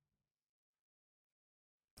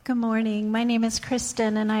Good morning. My name is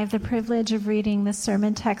Kristen, and I have the privilege of reading the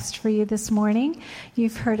sermon text for you this morning.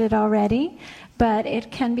 You've heard it already, but it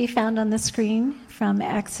can be found on the screen from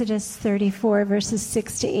Exodus 34, verses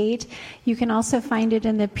 6 to 8. You can also find it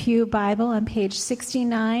in the Pew Bible on page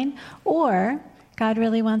 69, or God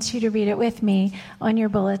really wants you to read it with me on your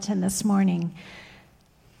bulletin this morning.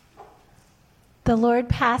 The Lord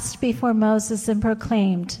passed before Moses and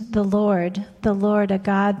proclaimed, the Lord, a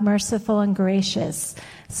God merciful and gracious,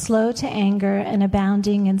 slow to anger and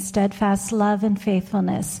abounding in steadfast love and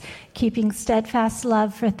faithfulness, keeping steadfast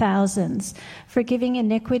love for thousands, forgiving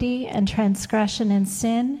iniquity and transgression and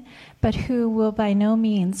sin, but who will by no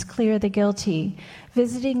means clear the guilty,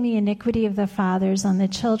 visiting the iniquity of the fathers on the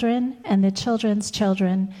children and the children's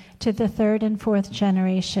children to the third and fourth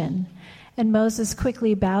generation. And Moses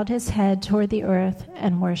quickly bowed his head toward the earth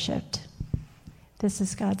and worshipped. This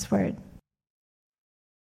is God's word.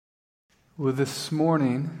 Well, this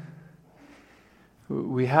morning,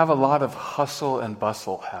 we have a lot of hustle and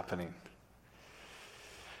bustle happening.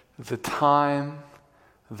 The time,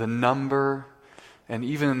 the number, and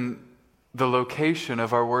even the location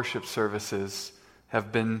of our worship services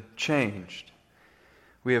have been changed.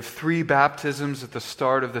 We have 3 baptisms at the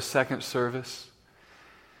start of the second service.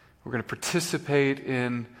 We're going to participate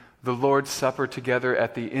in the Lord's Supper together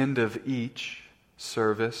at the end of each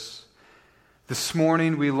service. This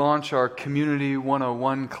morning we launch our Community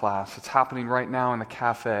 101 class. It's happening right now in the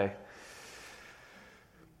cafe.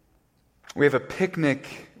 We have a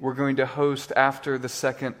picnic we're going to host after the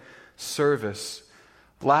second service.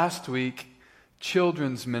 Last week,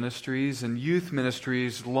 children's ministries and youth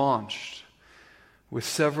ministries launched with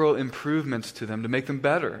several improvements to them to make them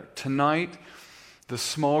better. Tonight, the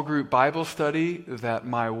small group Bible study that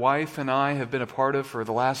my wife and I have been a part of for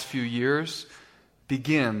the last few years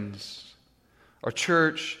begins. Our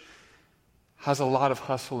church has a lot of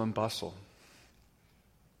hustle and bustle.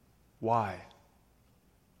 Why?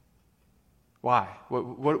 Why?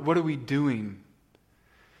 What are we doing?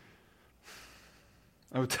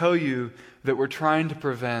 I will tell you that we're trying to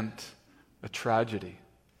prevent a tragedy.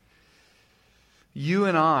 You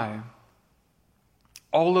and I,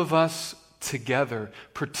 all of us together,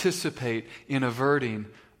 participate in averting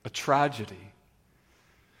a tragedy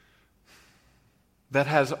that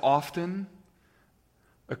has often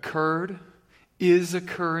occurred, is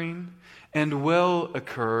occurring, and will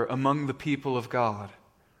occur among the people of God.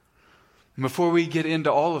 And before we get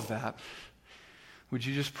into all of that, would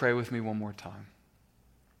you just pray with me one more time?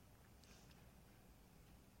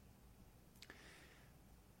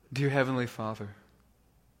 Dear Heavenly Father,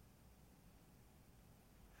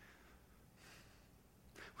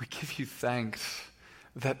 we give you thanks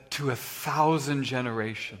that to 1,000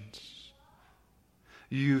 generations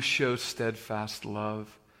you show steadfast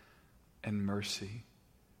love and mercy.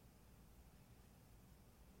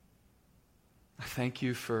 I thank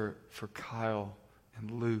you for Kyle and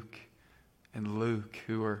Luke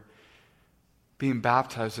who are being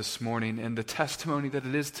baptized this morning, and the testimony that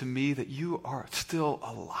it is to me that you are still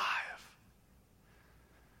alive.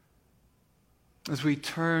 As we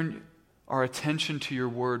turn our attention to your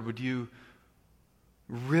word, would you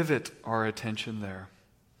rivet our attention there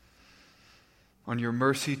on your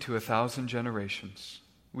mercy to 1,000 generations?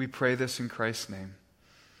 We pray this in Christ's name.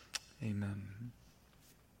 Amen.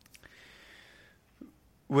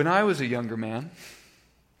 When I was a younger man,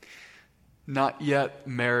 not yet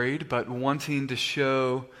married, but wanting to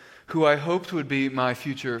show who I hoped would be my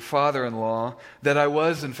future father-in-law that I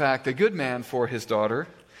was, in fact, a good man for his daughter,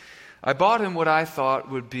 I bought him what I thought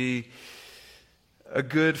would be a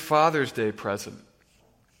good Father's Day present.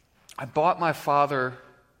 I bought my father,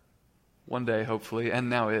 one day hopefully, and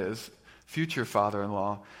now is, future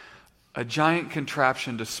father-in-law, a giant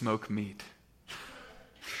contraption to smoke meat.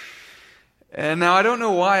 And now I don't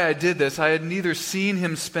know why I did this. I had neither seen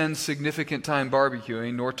him spend significant time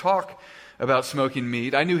barbecuing nor talk about smoking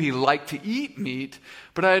meat. I knew he liked to eat meat,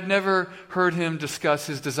 but I had never heard him discuss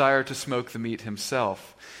his desire to smoke the meat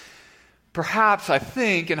himself. Perhaps, I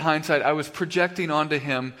think, in hindsight, I was projecting onto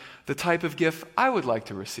him the type of gift I would like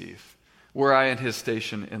to receive, were I in his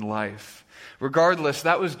station in life. Regardless,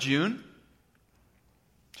 that was June,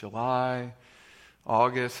 July,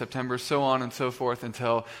 August, September, so on and so forth,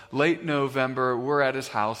 until late November. We're at his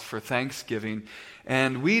house for Thanksgiving,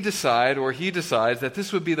 and we decide, or he decides, that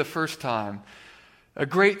this would be the first time, a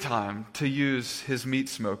great time, to use his meat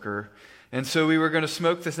smoker. And so we were going to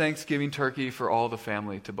smoke the Thanksgiving turkey for all the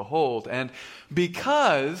family to behold. And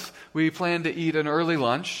because we planned to eat an early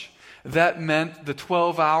lunch, that meant the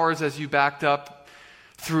 12 hours as you backed up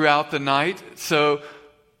throughout the night. So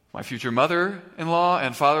My future mother-in-law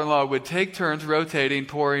and father-in-law would take turns rotating,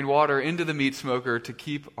 pouring water into the meat smoker to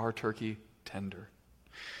keep our turkey tender.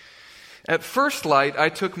 At first light, I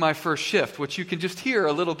took my first shift, which you can just hear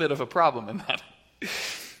a little bit of a problem in that.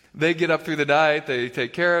 They get up through the night, they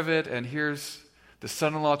take care of it, and here's the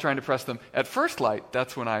son-in-law trying to press them. At first light,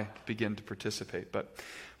 that's when I begin to participate. But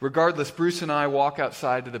regardless, Bruce and I walk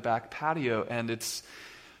outside to the back patio, and it's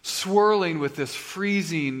swirling with this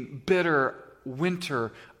freezing, bitter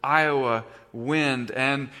winter Iowa wind.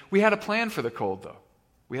 And we had a plan for the cold, though.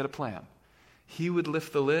 We had a plan. He would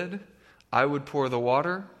lift the lid, I would pour the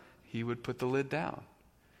water, he would put the lid down.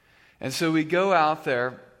 And so we go out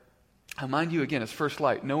there. Mind you, again, it's first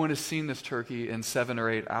light. No one has seen this turkey in 7 or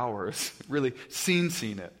 8 hours, really seen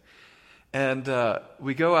it. And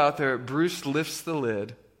we go out there, Bruce lifts the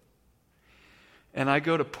lid, and I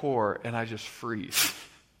go to pour, and I just freeze.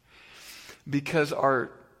 Because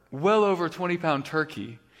our well over 20-pound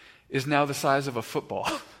turkey is now the size of a football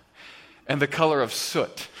and the color of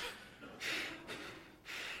soot.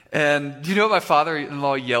 And do you know what my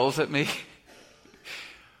father-in-law yells at me?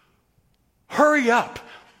 Hurry up!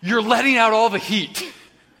 You're letting out all the heat.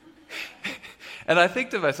 And I think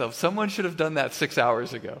to myself, someone should have done that 6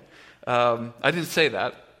 hours ago. I didn't say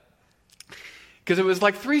that. Because it was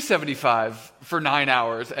like 375 for 9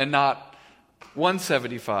 hours and not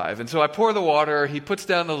 175. And so I pour the water, he puts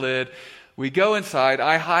down the lid, we go inside,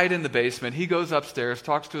 I hide in the basement, he goes upstairs,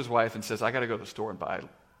 talks to his wife and says, I got to go to the store and buy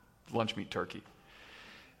lunch meat turkey.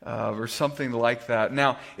 Or something like that.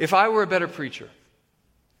 Now, if I were a better preacher,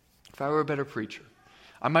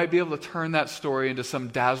 I might be able to turn that story into some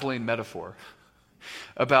dazzling metaphor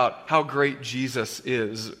about how great Jesus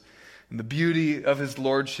is and the beauty of his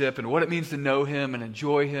lordship and what it means to know him and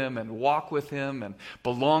enjoy him and walk with him and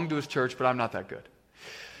belong to his church, but I'm not that good.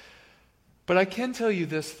 But I can tell you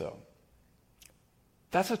this, though.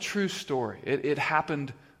 That's a true story. It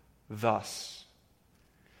happened thus.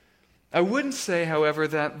 I wouldn't say, however,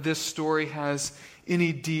 that this story has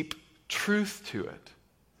any deep truth to it.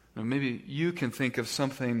 Now, maybe you can think of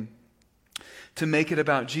something to make it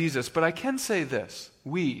about Jesus, but I can say this.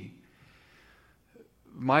 We,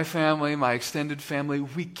 my family, my extended family,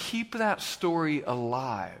 we keep that story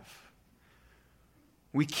alive.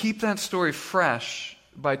 We keep that story fresh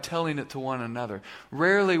by telling it to one another.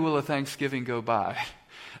 Rarely will a Thanksgiving go by,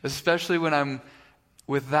 especially when I'm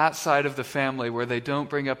with that side of the family where they don't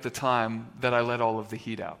bring up the time that I let all of the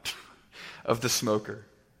heat out of the smoker.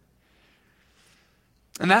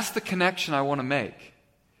 And that's the connection I want to make.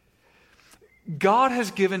 God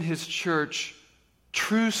has given his church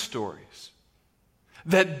true stories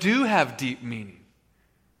that do have deep meaning.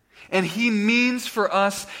 And he means for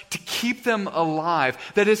us to keep them alive.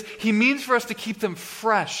 That is, he means for us to keep them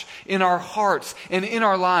fresh in our hearts and in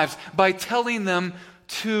our lives by telling them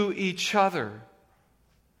to each other.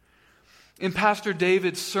 In Pastor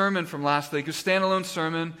David's sermon from last week, a standalone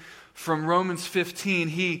sermon from Romans 15,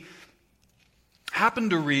 he happened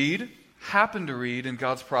to read in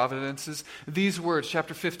God's providences these words,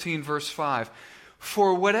 chapter 15, verse 5.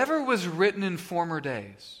 For whatever was written in former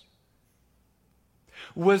days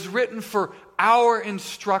was written for our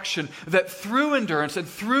instruction, that through endurance and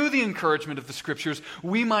through the encouragement of the Scriptures,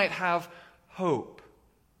 we might have hope.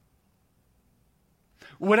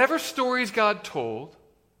 Whatever stories God told,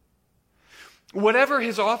 whatever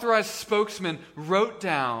his authorized spokesman wrote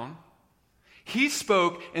down, he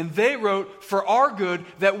spoke and they wrote for our good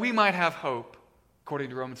that we might have hope, according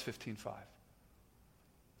to Romans 15:5.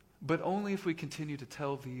 But only if we continue to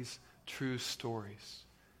tell these true stories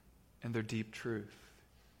and their deep truth.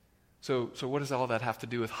 So what does all that have to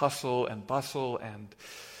do with hustle and bustle and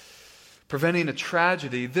preventing a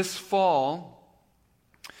tragedy? This fall,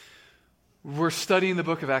 we're studying the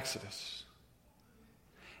book of Exodus.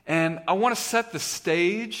 And I want to set the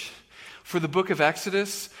stage for the book of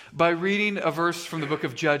Exodus by reading a verse from the book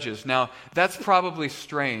of Judges. Now, that's probably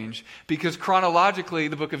strange because chronologically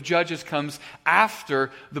the book of Judges comes after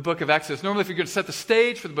the book of Exodus. Normally, if you're going to set the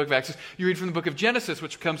stage for the book of Exodus, you read from the book of Genesis,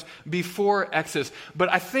 which comes before Exodus.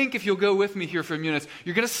 But I think if you'll go with me here for a minute,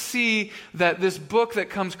 you're going to see that this book that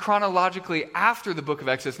comes chronologically after the book of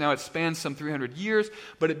Exodus, now it spans some 300 years,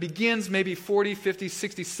 but it begins maybe 40, 50,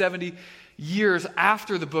 60, 70 years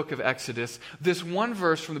after the book of Exodus. This one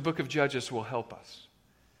verse from the book of Judges will help us.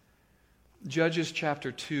 Judges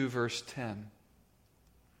chapter 2, verse 10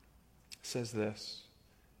 says this.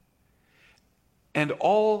 And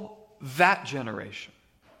all that generation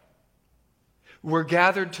were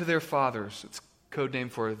gathered to their fathers. It's code name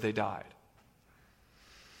for they died.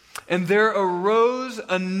 And there arose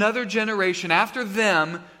another generation after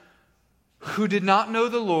them who did not know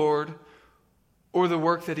the Lord, or the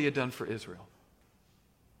work that he had done for Israel.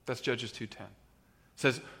 That's Judges 2:10. It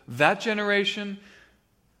says, that generation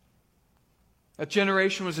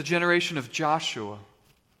was a generation of Joshua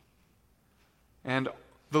and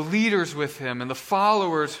the leaders with him and the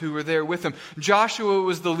followers who were there with him. Joshua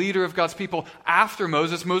was the leader of God's people after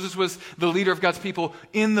Moses. Moses was the leader of God's people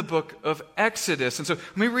in the book of Exodus. And so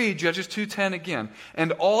let me read Judges 2:10 again.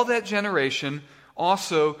 And all that generation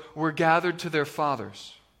also were gathered to their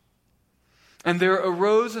fathers. And there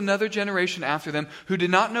arose another generation after them who did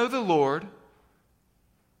not know the Lord.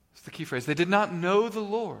 That's the key phrase. They did not know the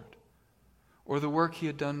Lord or the work he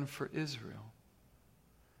had done for Israel.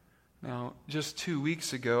 Now, just 2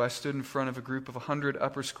 weeks ago, I stood in front of a group of 100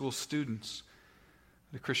 upper school students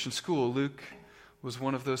at a Christian school. Luke was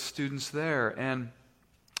one of those students there and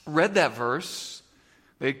read that verse.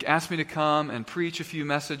 They asked me to come and preach a few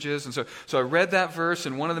messages. And so I read that verse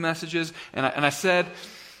in one of the messages, and I said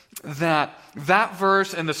that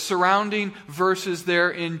verse and the surrounding verses there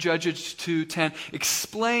in Judges 2:10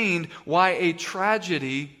 explained why a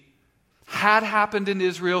tragedy had happened in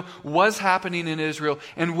Israel, was happening in Israel,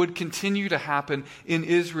 and would continue to happen in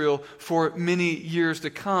Israel for many years to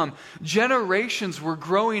come. Generations were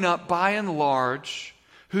growing up by and large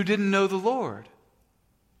who didn't know the Lord.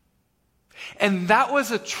 And that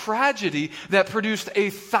was a tragedy that produced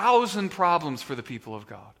 1,000 problems for the people of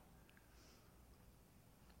God.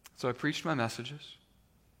 So I preached my messages.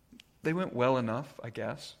 They went well enough, I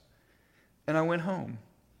guess. And I went home.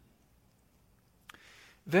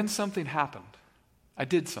 Then something happened. I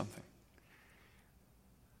did something.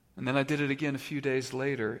 And then I did it again a few days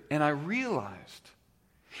later, and I realized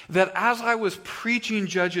that as I was preaching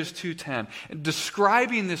Judges 2:10 and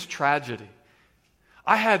describing this tragedy,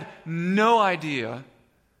 I had no idea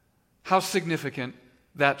how significant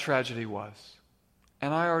that tragedy was.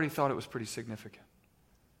 And I already thought it was pretty significant.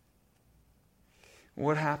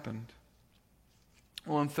 What happened?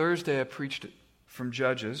 Well, on Thursday I preached it from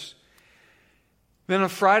Judges. Then on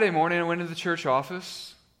Friday morning, I went into the church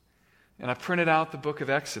office and I printed out the book of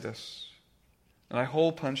Exodus. And I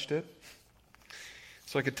hole punched it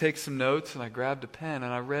so I could take some notes, and I grabbed a pen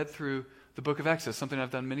and I read through the book of Exodus, something I've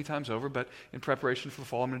done many times over, but in preparation for the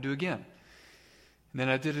fall, I'm going to do again. And then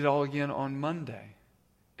I did it all again on Monday.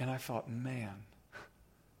 And I thought, man,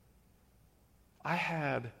 I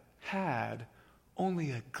had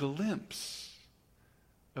only a glimpse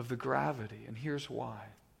of the gravity, and here's why.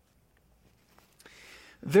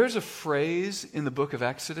 There's a phrase in the book of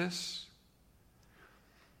Exodus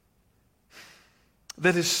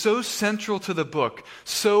that is so central to the book,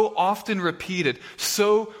 so often repeated,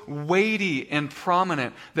 so weighty and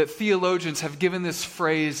prominent that theologians have given this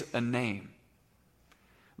phrase a name.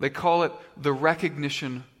 They call it the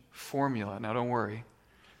recognition formula. Now don't worry,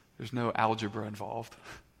 there's no algebra involved.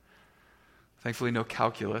 Thankfully, no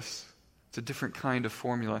calculus. It's a different kind of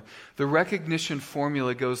formula. The recognition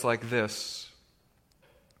formula goes like this.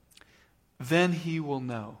 Then he will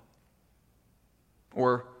know.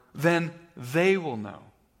 Or then they will know.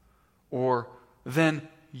 Or then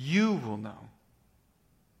you will know.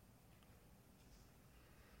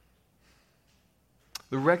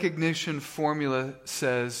 The recognition formula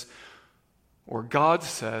says, or God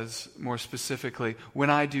says more specifically, when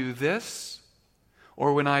I do this,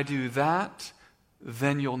 or when I do that,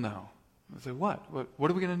 then you'll know. I say, what? What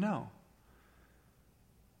are we going to know?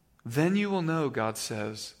 Then you will know, God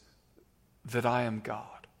says, that I am God.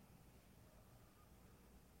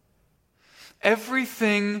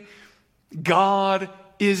 Everything God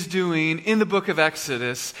is doing in the book of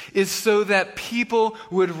Exodus is so that people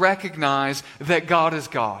would recognize that God is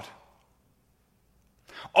God.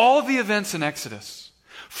 All the events in Exodus,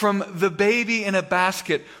 from the baby in a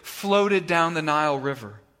basket floated down the Nile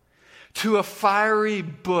River, to a fiery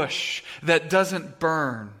bush that doesn't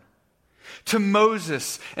burn, to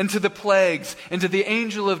Moses and to the plagues and to the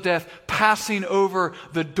angel of death passing over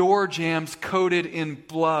the door jambs coated in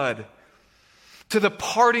blood, to the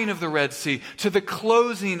parting of the Red Sea, to the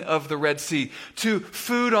closing of the Red Sea, to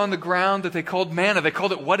food on the ground that they called manna. They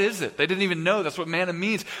called it, what is it? They didn't even know that's what manna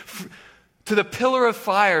means. To the pillar of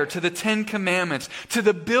fire, to the 10 Commandments, to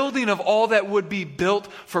the building of all that would be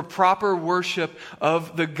built for proper worship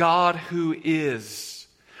of the God who is.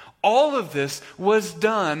 All of this was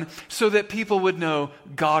done so that people would know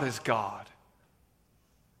God is God,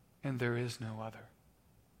 and there is no other.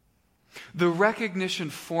 The recognition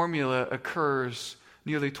formula occurs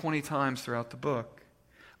nearly 20 times throughout the book.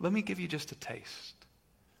 Let me give you just a taste.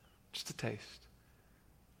 Just a taste.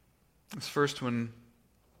 This first one,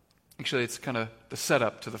 actually, it's kind of the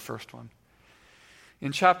setup to the first one.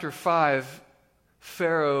 In chapter 5,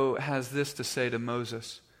 Pharaoh has this to say to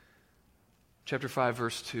Moses. Chapter 5,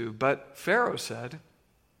 verse 2. But Pharaoh said,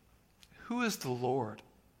 "Who is the Lord,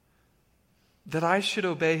 that I should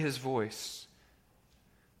obey his voice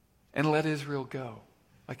and let Israel go?"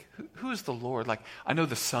 Like, who is the Lord? Like, I know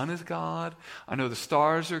the sun is God. I know the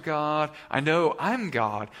stars are God. I know I'm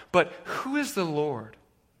God. But who is the Lord?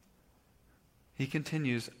 He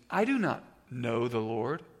continues, "I do not know the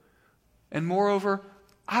Lord. And moreover,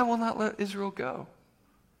 I will not let Israel go."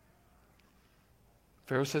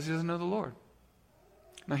 Pharaoh says he doesn't know the Lord.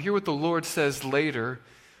 Now, hear what the Lord says later.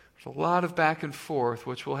 There's a lot of back and forth,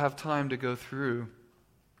 which we'll have time to go through.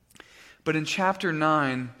 But in chapter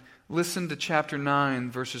 9, listen to chapter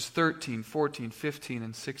 9, verses 13, 14, 15,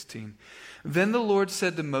 and 16. Then the Lord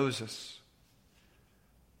said to Moses,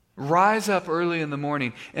 "Rise up early in the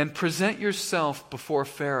morning and present yourself before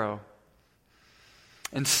Pharaoh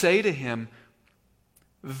and say to him,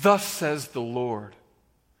 'Thus says the Lord,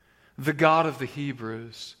 the God of the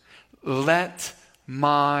Hebrews, let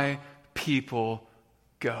my people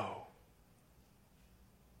go,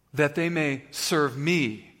 that they may serve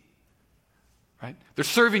me.'" Right? They're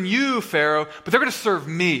serving you, Pharaoh, but they're going to serve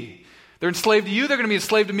me. They're enslaved to you, they're going to be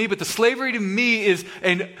enslaved to me, but the slavery to me is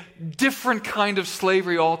a different kind of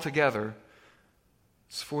slavery altogether.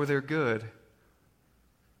 It's for their good.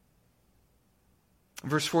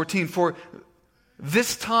 Verse 14, "For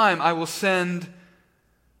this time I will send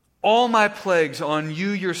all my plagues on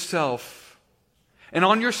you yourself, and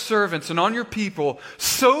on your servants, and on your people,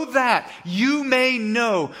 so that you may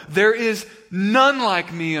know there is none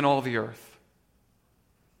like me in all the earth.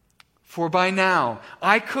 For by now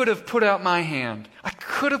I could have put out my hand.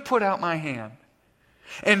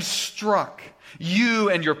 And struck you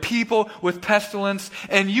and your people with pestilence,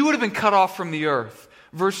 and you would have been cut off from the earth."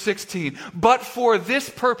 Verse 16, "But for this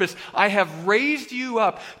purpose I have raised you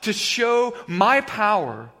up to show my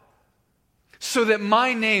power, so that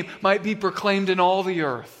my name might be proclaimed in all the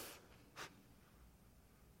earth."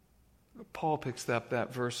 Paul picks up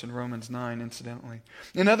that verse in Romans 9, incidentally.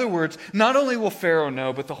 In other words, not only will Pharaoh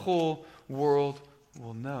know, but the whole world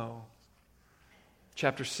will know.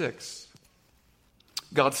 Chapter 6.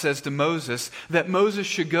 God says to Moses that Moses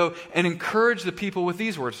should go and encourage the people with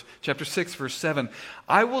these words. Chapter 6, verse 7.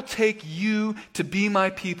 "I will take you to be my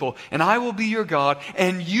people, and I will be your God,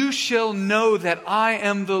 and you shall know that I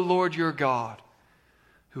am the Lord your God,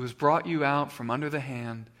 who has brought you out from under the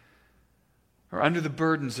hand, or under the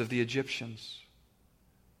burdens of the Egyptians."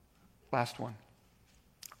 Last one.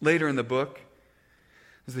 Later in the book,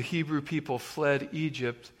 as the Hebrew people fled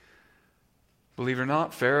Egypt, believe it or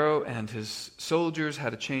not, Pharaoh and his soldiers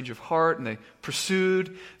had a change of heart, and they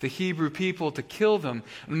pursued the Hebrew people to kill them.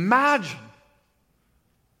 Imagine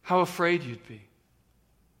how afraid you'd be.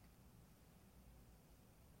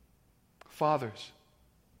 Fathers,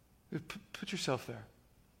 put yourself there.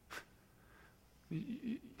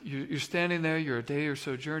 You're standing there, you're a day or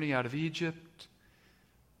so journey out of Egypt.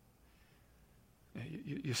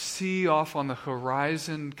 You see off on the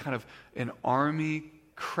horizon kind of an army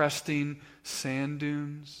cresting sand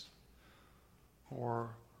dunes, or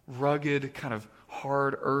rugged kind of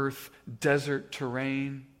hard earth, desert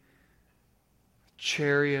terrain,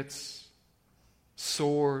 chariots,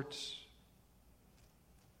 swords,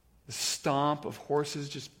 the stomp of horses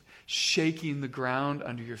just shaking the ground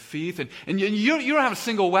under your feet, and you don't have a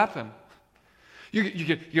single weapon.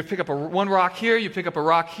 You pick up one rock here, you pick up a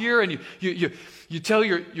rock here, and you tell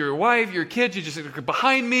your wife, your kids, you just say,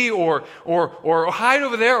 "Behind me," or hide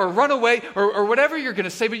over there, or run away, or whatever you're going to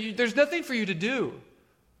say, but there's nothing for you to do.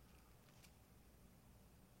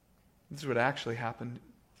 This is what actually happened.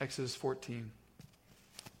 Exodus 14.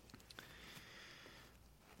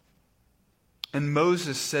 "And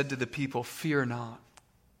Moses said to the people, 'Fear not.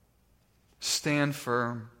 Stand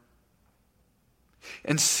firm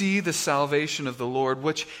and see the salvation of the Lord,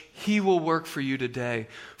 which he will work for you today.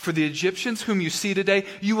 For the Egyptians whom you see today,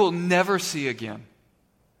 you will never see again.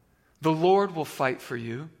 The Lord will fight for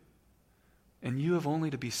you, and you have only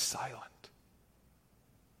to be silent.'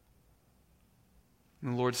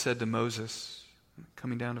 And the Lord said to Moses,"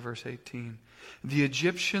 coming down to verse 18, "The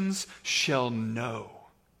Egyptians shall know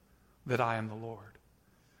that I am the Lord,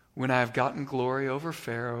 when I have gotten glory over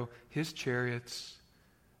Pharaoh, his chariots,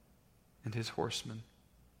 and his horsemen."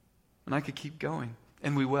 And I could keep going,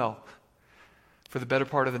 and we will, for the better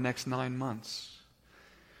part of the next 9 months.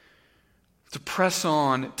 To press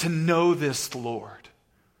on, to know this Lord.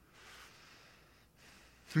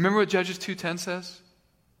 Remember what Judges 2:10 says?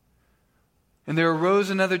 "And there arose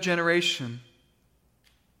another generation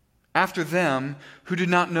after them who did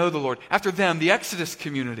not know the Lord." After them, the Exodus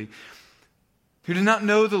community, who did not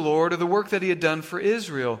know the Lord or the work that he had done for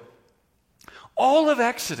Israel. All of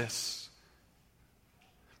Exodus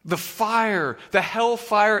The fire, the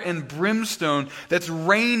hellfire and brimstone that's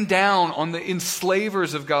rained down on the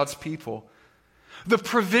enslavers of God's people. The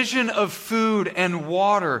provision of food and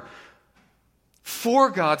water for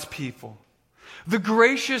God's people. The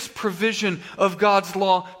gracious provision of God's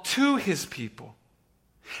law to his people.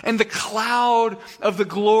 And the cloud of the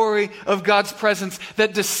glory of God's presence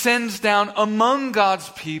that descends down among God's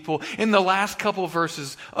people in the last couple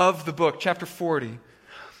verses of the book, chapter 40.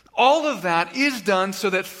 All of that is done so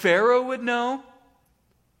that Pharaoh would know,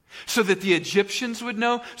 so that the Egyptians would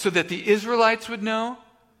know, so that the Israelites would know,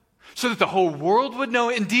 so that the whole world would know,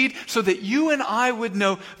 indeed, so that you and I would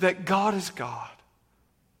know that God is God.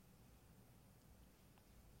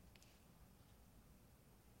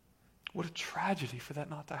 What a tragedy for that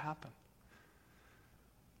not to happen.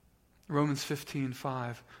 Romans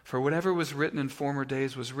 15:5, for whatever was written in former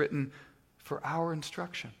days was written for our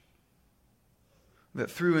instruction.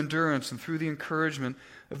 That through endurance and through the encouragement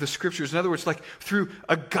of the Scriptures, in other words, like through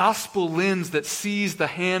a gospel lens that sees the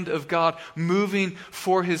hand of God moving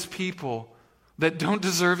for his people that don't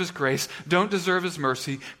deserve his grace, don't deserve his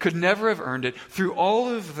mercy, could never have earned it, through all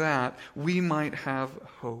of that, we might have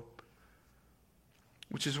hope.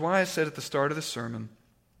 Which is why I said at the start of the sermon,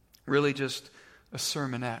 really just a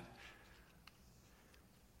sermonette,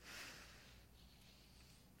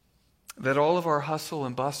 that all of our hustle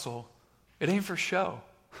and bustle, it ain't for show.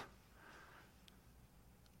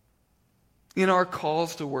 In our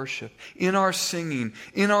calls to worship, in our singing,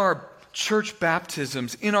 in our church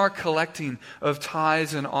baptisms, in our collecting of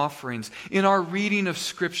tithes and offerings, in our reading of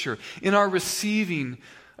Scripture, in our receiving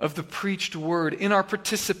of the preached word, in our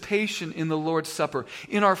participation in the Lord's Supper,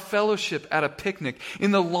 in our fellowship at a picnic, in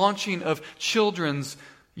the launching of children's,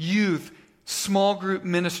 youth, small group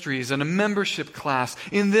ministries, and a membership class,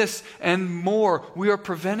 in this and more, we are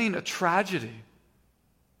preventing a tragedy.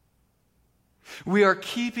 We are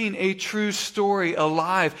keeping a true story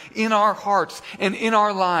alive in our hearts and in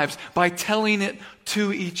our lives by telling it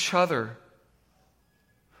to each other.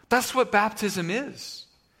 That's what baptism is.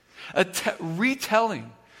 A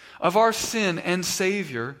retelling of our sin and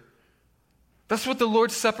Savior. That's what the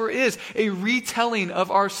Lord's Supper is, a retelling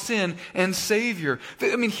of our sin and Savior.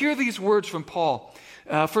 I mean, hear these words from Paul.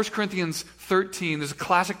 1 Corinthians 13, there's a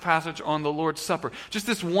classic passage on the Lord's Supper. Just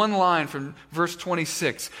this one line from verse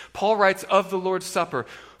 26. Paul writes of the Lord's Supper,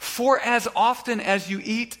 for as often as you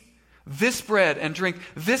eat this bread and drink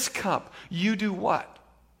this cup, you do what?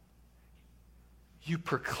 You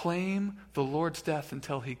proclaim the Lord's death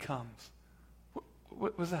until he comes.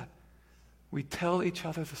 What was that? We tell each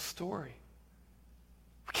other the story.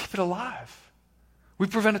 We keep it alive. We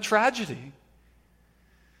prevent a tragedy.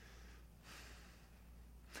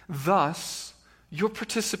 Thus, your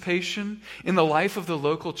participation in the life of the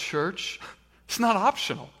local church is not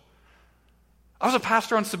optional. I was a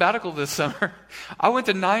pastor on sabbatical this summer. I went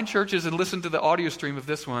to 9 churches and listened to the audio stream of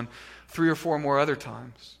this one 3 or 4 more other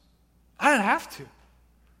times. I didn't have to.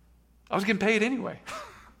 I was getting paid anyway.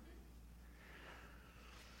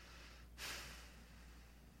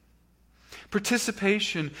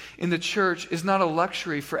 Participation in the church is not a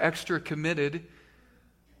luxury for extra committed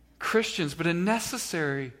Christians, but a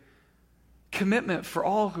necessary commitment for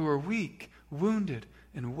all who are weak, wounded,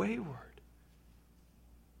 and wayward.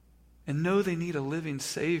 And know they need a living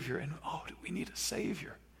Savior. And oh, do we need a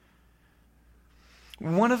Savior?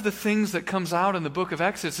 One of the things that comes out in the book of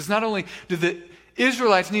Exodus is not only do the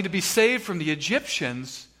Israelites need to be saved from the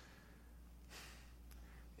Egyptians,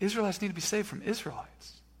 Israelites need to be saved from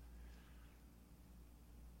Israelites.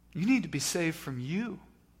 You need to be saved from you.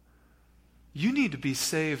 You need to be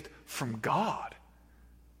saved from God,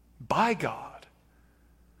 by God.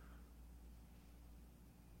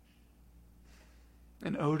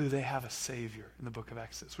 And oh, do they have a Savior in the book of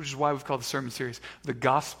Exodus, which is why we've called the sermon series The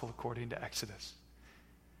Gospel According to Exodus.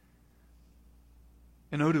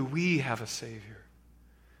 And oh, do we have a Savior.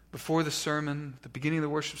 Before the sermon, at the beginning of the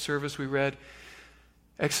worship service, we read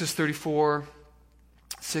Exodus 34,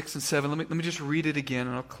 6 and 7. Let me just read it again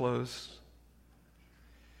and I'll close.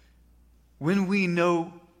 When we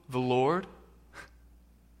know the Lord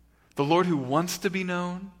who wants to be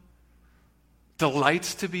known,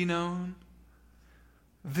 delights to be known,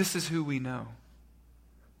 this is who we know.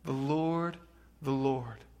 The Lord,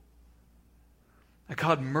 a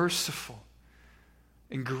God merciful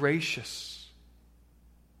and gracious,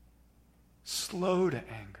 slow to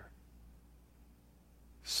anger,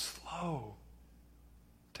 slow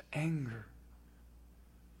to anger,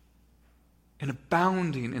 and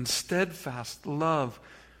abounding in steadfast love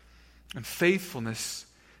and faithfulness,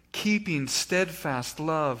 keeping steadfast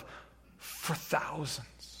love for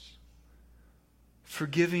thousands,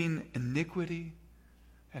 forgiving iniquity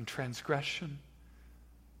and transgression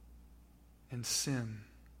and sin.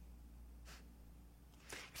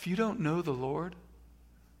 If you don't know the Lord,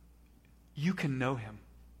 you can know him.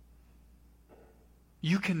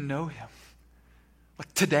 You can know him.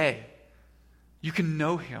 Like today, you can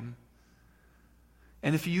know him.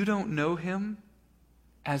 And if you don't know him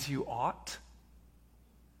as you ought,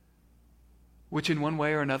 which in one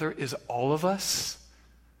way or another is all of us,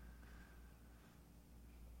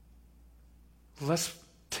 let's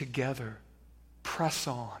together press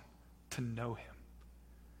on to know him.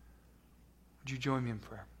 Would you join me in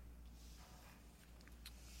prayer?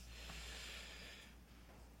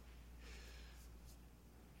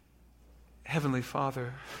 Heavenly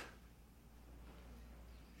Father,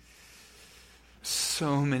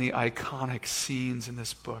 so many iconic scenes in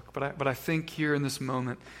this book, but I think here in this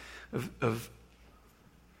moment of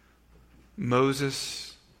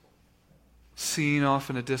Moses seeing off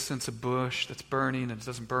in a distance a bush that's burning and it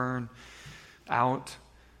doesn't burn out,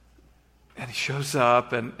 and he shows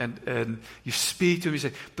up and you speak to him, you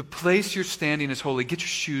say, the place you're standing is holy, get your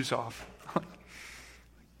shoes off.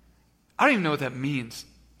 I don't even know what that means.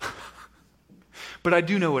 But I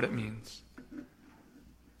do know what it means.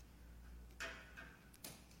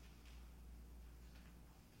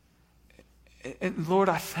 And Lord,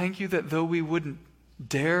 I thank you that though we wouldn't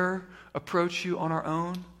dare approach you on our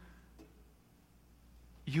own,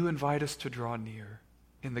 you invite us to draw near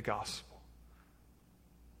in the gospel.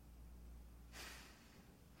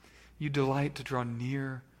 You delight to draw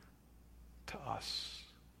near to us.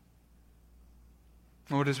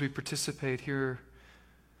 Lord, as we participate here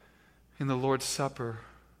in the Lord's Supper,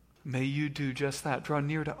 may you do just that. Draw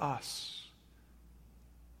near to us.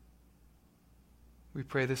 We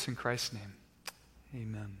pray this in Christ's name.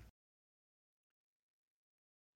 Amen.